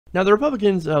Now, the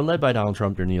Republicans, led by Donald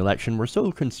Trump during the election, were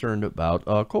so concerned about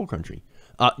coal country.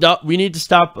 We need to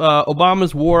stop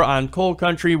Obama's war on coal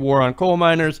country, war on coal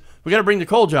miners. We got to bring the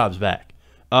coal jobs back.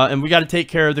 And we got to take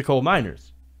care of the coal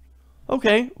miners.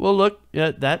 Okay, well, look,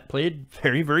 that played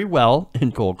very, very well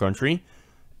in coal country,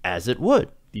 as it would.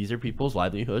 These are people's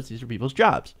livelihoods. These are people's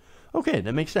jobs. Okay,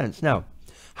 that makes sense. Now,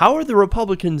 how are the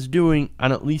Republicans doing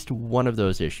on at least one of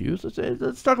those issues?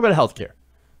 Let's talk about healthcare,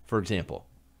 for example.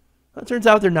 It turns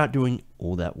out they're not doing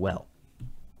all that well.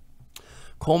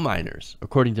 Coal miners,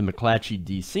 according to McClatchy,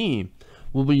 D.C.,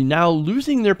 will be now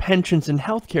losing their pensions and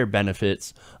healthcare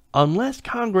benefits unless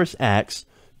Congress acts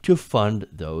to fund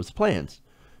those plans.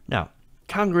 Now,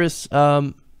 Congress,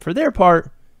 for their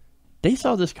part, they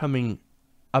saw this coming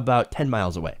about 10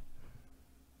 miles away.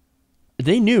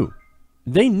 They knew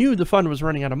the fund was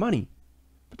running out of money,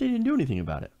 but they didn't do anything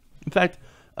about it. In fact,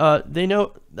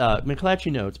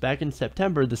 McClatchy notes back in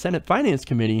September, the Senate Finance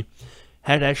Committee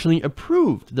had actually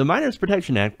approved the Miners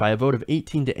Protection Act by a vote of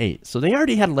 18-8. So they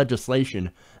already had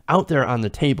legislation out there on the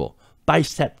table by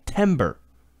September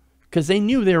because they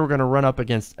knew they were going to run up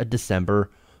against a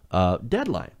December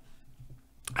deadline.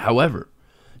 However,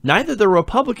 neither the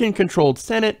Republican-controlled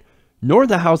Senate nor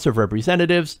the House of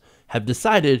Representatives have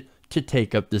decided to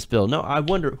take up this bill. Now, I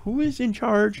wonder, who is in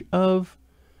charge of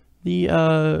the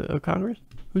Congress?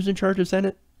 Who's in charge of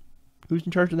Senate? Who's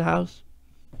in charge of the House?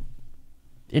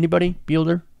 Anybody?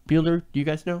 Bueller? Do you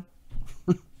guys know?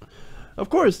 Of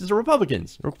course, it's the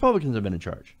Republicans. The Republicans have been in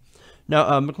charge.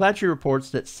 Now, McClatchy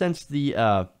reports that since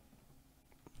the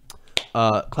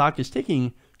clock is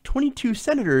ticking, 22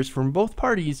 senators from both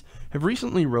parties have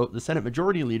recently wrote the Senate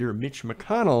Majority Leader Mitch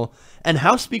McConnell and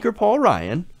House Speaker Paul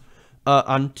Ryan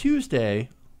on Tuesday,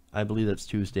 I believe that's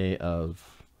Tuesday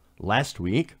of last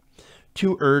week,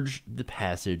 to urge the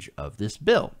passage of this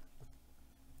bill.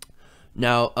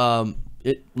 Now,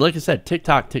 like I said,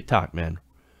 tick-tock, man.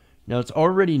 Now, it's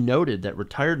already noted that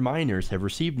retired miners have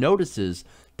received notices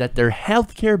that their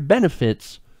health care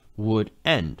benefits would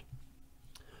end.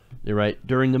 They write,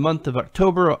 during the month of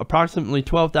October, approximately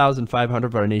 12,500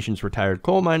 of our nation's retired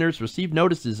coal miners received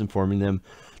notices informing them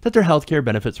that their health care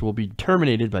benefits will be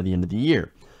terminated by the end of the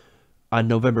year. On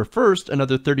November 1st,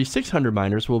 another 3,600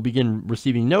 miners will begin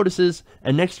receiving notices,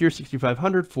 and next year,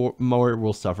 6,500 more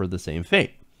will suffer the same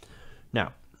fate.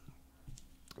 Now,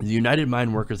 the United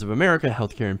Mine Workers of America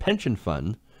Healthcare and Pension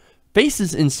Fund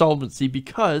faces insolvency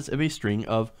because of a string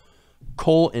of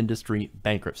coal industry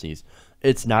bankruptcies.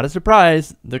 It's not a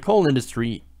surprise. The coal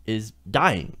industry is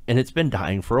dying, and it's been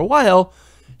dying for a while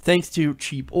thanks to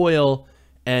cheap oil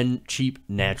and cheap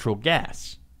natural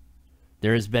gas.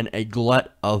 There has been a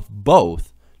glut of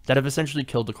both that have essentially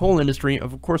killed the coal industry.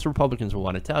 Of course, Republicans will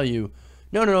want to tell you,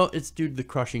 no, it's due to the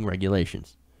crushing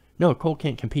regulations. No, coal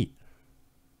can't compete.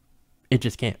 It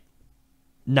just can't.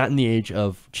 Not in the age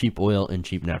of cheap oil and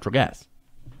cheap natural gas.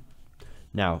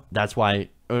 Now, that's why,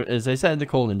 as I said, the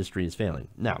coal industry is failing.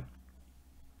 Now,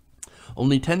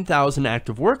 only 10,000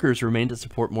 active workers remain to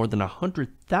support more than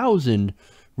 100,000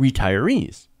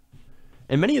 retirees.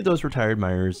 And many of those retired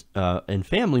miners and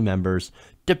family members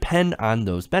depend on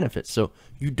those benefits. So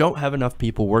you don't have enough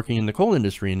people working in the coal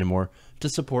industry anymore to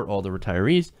support all the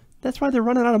retirees. That's why they're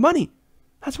running out of money.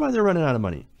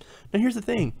 Now, here's the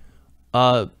thing.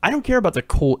 I don't care about the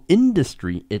coal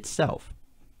industry itself,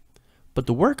 but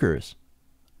the workers,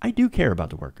 I do care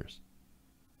about the workers.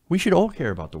 We should all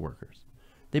care about the workers.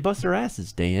 They bust their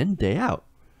asses day in, day out,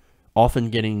 often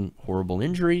getting horrible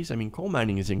injuries. I mean, coal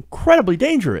mining is incredibly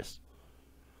dangerous.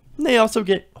 And they also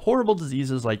get horrible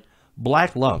diseases like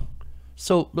black lung.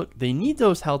 So, look, they need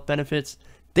those health benefits.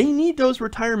 They need those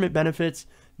retirement benefits.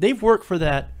 They've worked for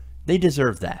that. They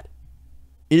deserve that.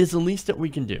 It is the least that we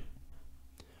can do.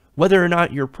 Whether or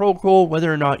not you're pro-coal,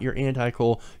 whether or not you're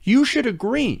anti-coal, you should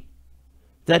agree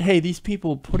that, hey, these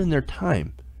people put in their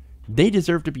time. They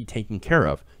deserve to be taken care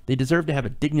of. They deserve to have a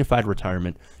dignified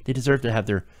retirement. They deserve to have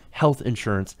their health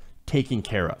insurance taken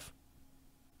care of.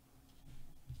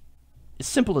 As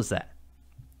simple as that.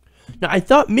 Now, I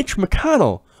thought Mitch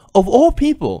McConnell, of all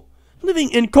people,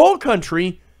 living in coal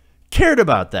country, cared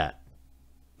about that.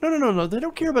 No. They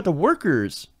don't care about the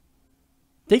workers.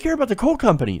 They care about the coal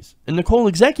companies and the coal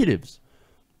executives.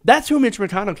 That's who Mitch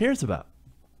McConnell cares about.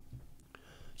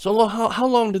 So how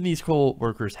long do these coal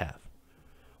workers have?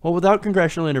 Well, without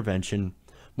congressional intervention,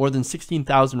 more than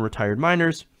 16,000 retired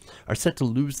miners are set to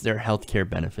lose their health care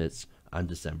benefits on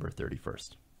December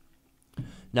 31st.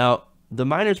 Now, the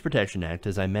Miners Protection Act,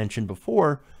 as I mentioned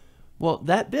before, well,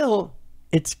 that bill,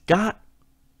 it's got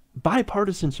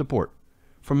bipartisan support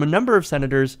from a number of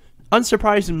senators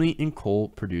unsurprisingly in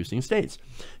coal-producing states.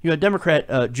 You have Democrat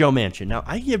Joe Manchin. Now,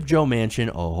 I give Joe Manchin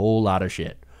a whole lot of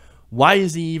shit. Why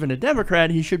is he even a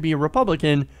Democrat? He should be a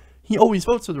Republican. He always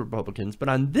votes for the Republicans. But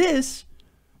on this,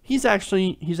 he's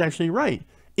actually right.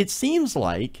 It seems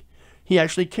like he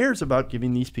actually cares about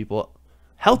giving these people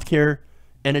health care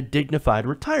and a dignified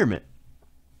retirement.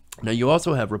 Now, you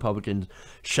also have Republicans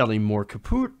Shelley Moore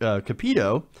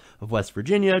Capito of West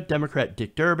Virginia, Democrat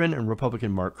Dick Durbin, and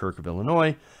Republican Mark Kirk of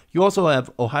Illinois. You also have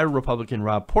Ohio Republican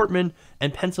Rob Portman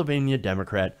and Pennsylvania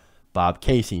Democrat Bob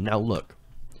Casey. Now, look,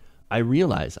 I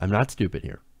realize I'm not stupid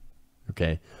here,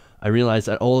 okay? I realize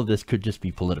that all of this could just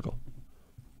be political.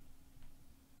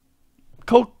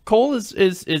 Coal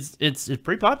is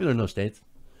pretty popular in those states.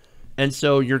 And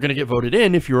so you're going to get voted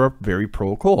in if you're very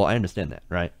pro-coal. I understand that,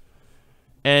 right?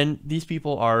 And these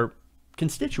people are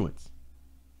constituents.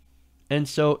 And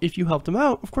so if you help them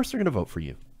out, of course they're going to vote for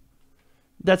you.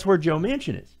 That's where Joe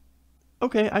Manchin is.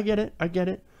 Okay, I get it. I get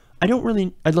it. I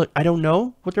don't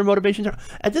know what their motivations are.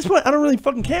 At this point, I don't really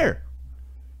fucking care.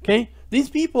 Okay?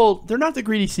 These people, they're not the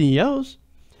greedy CEOs.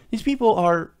 These people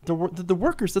are the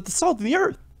workers, the salt of the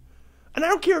earth. And I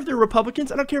don't care if they're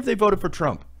Republicans. I don't care if they voted for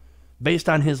Trump based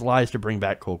on his lies to bring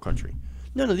back coal country.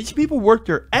 No, these people work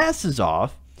their asses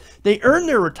off. They earn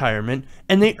their retirement,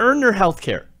 and they earn their health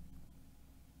care.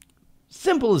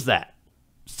 Simple as that.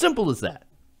 Simple as that.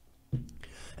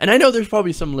 And I know there's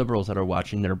probably some liberals that are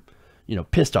watching that are,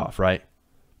 pissed off, right?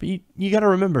 But you got to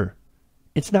remember,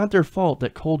 it's not their fault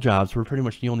that coal jobs were pretty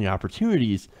much the only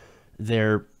opportunities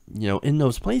there, in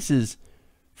those places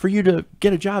for you to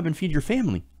get a job and feed your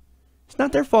family. It's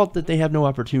not their fault that they have no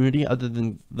opportunity other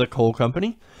than the coal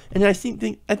company. And I think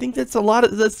that's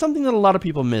something that a lot of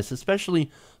people miss,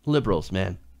 especially liberals,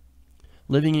 man.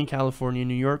 Living in California,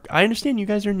 New York, I understand you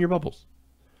guys are in your bubbles.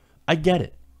 I get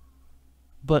it.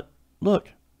 But look,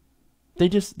 they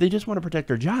just want to protect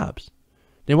their jobs.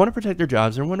 They want to protect their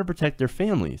jobs. They want to protect their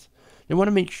families. They want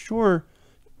to make sure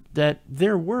that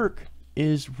their work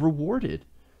is rewarded,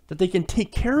 that they can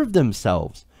take care of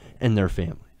themselves and their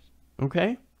families.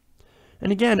 Okay?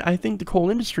 And again, I think the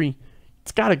coal industry,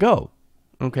 it's got to go.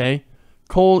 Okay?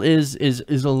 Coal is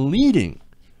a leading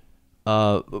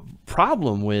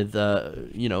problem with,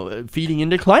 feeding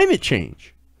into climate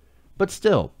change. But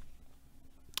still,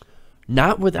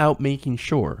 not without making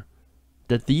sure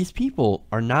that these people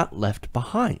are not left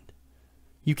behind.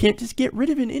 You can't just get rid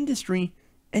of an industry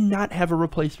and not have a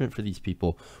replacement for these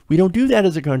people. We don't do that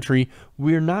as a country.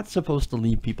 We're not supposed to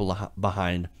leave people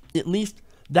behind. At least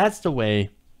that's the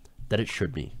way that it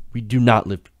should be. We do not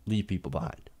leave people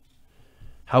behind.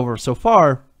 However, so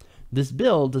far, this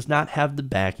bill does not have the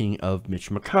backing of Mitch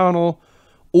McConnell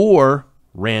or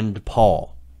Rand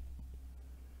Paul.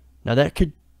 Now that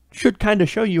should kind of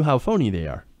show you how phony they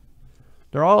are.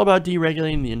 They're all about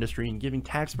deregulating the industry and giving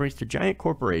tax breaks to giant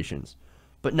corporations,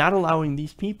 but not allowing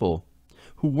these people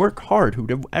who work hard, who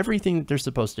do everything that they're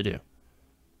supposed to do,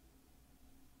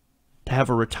 to have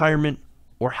a retirement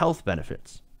or health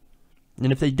benefits.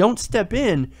 And if they don't step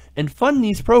in and fund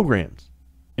these programs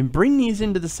and bring these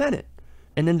into the Senate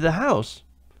and into the House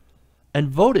and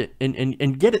vote it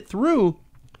and get it through,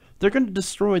 they're going to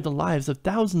destroy the lives of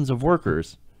thousands of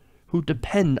workers who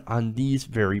depend on these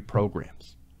very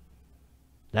programs.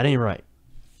 That ain't right.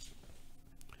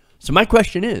 So my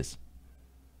question is,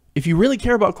 if you really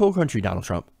care about coal country, Donald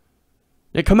Trump,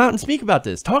 then come out and speak about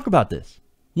this. Talk about this.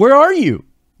 Where are you?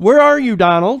 Where are you,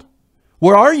 Donald?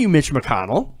 Where are you, Mitch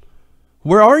McConnell?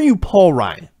 Where are you, Paul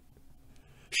Ryan?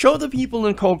 Show the people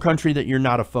in coal country that you're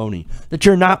not a phony, that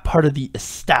you're not part of the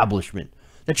establishment,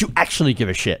 that you actually give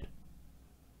a shit.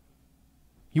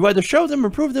 You either show them or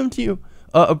prove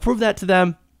that to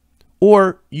them,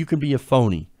 or you can be a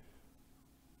phony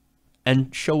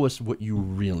and show us what you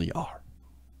really are.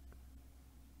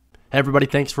 Hey everybody,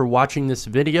 thanks for watching this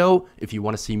video. If you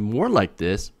want to see more like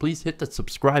this, please hit the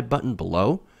subscribe button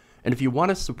below. And if you want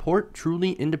to support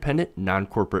truly independent,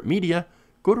 non-corporate media,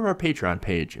 go to our Patreon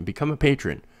page and become a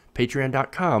patron.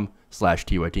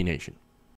 Patreon.com/TYTNation.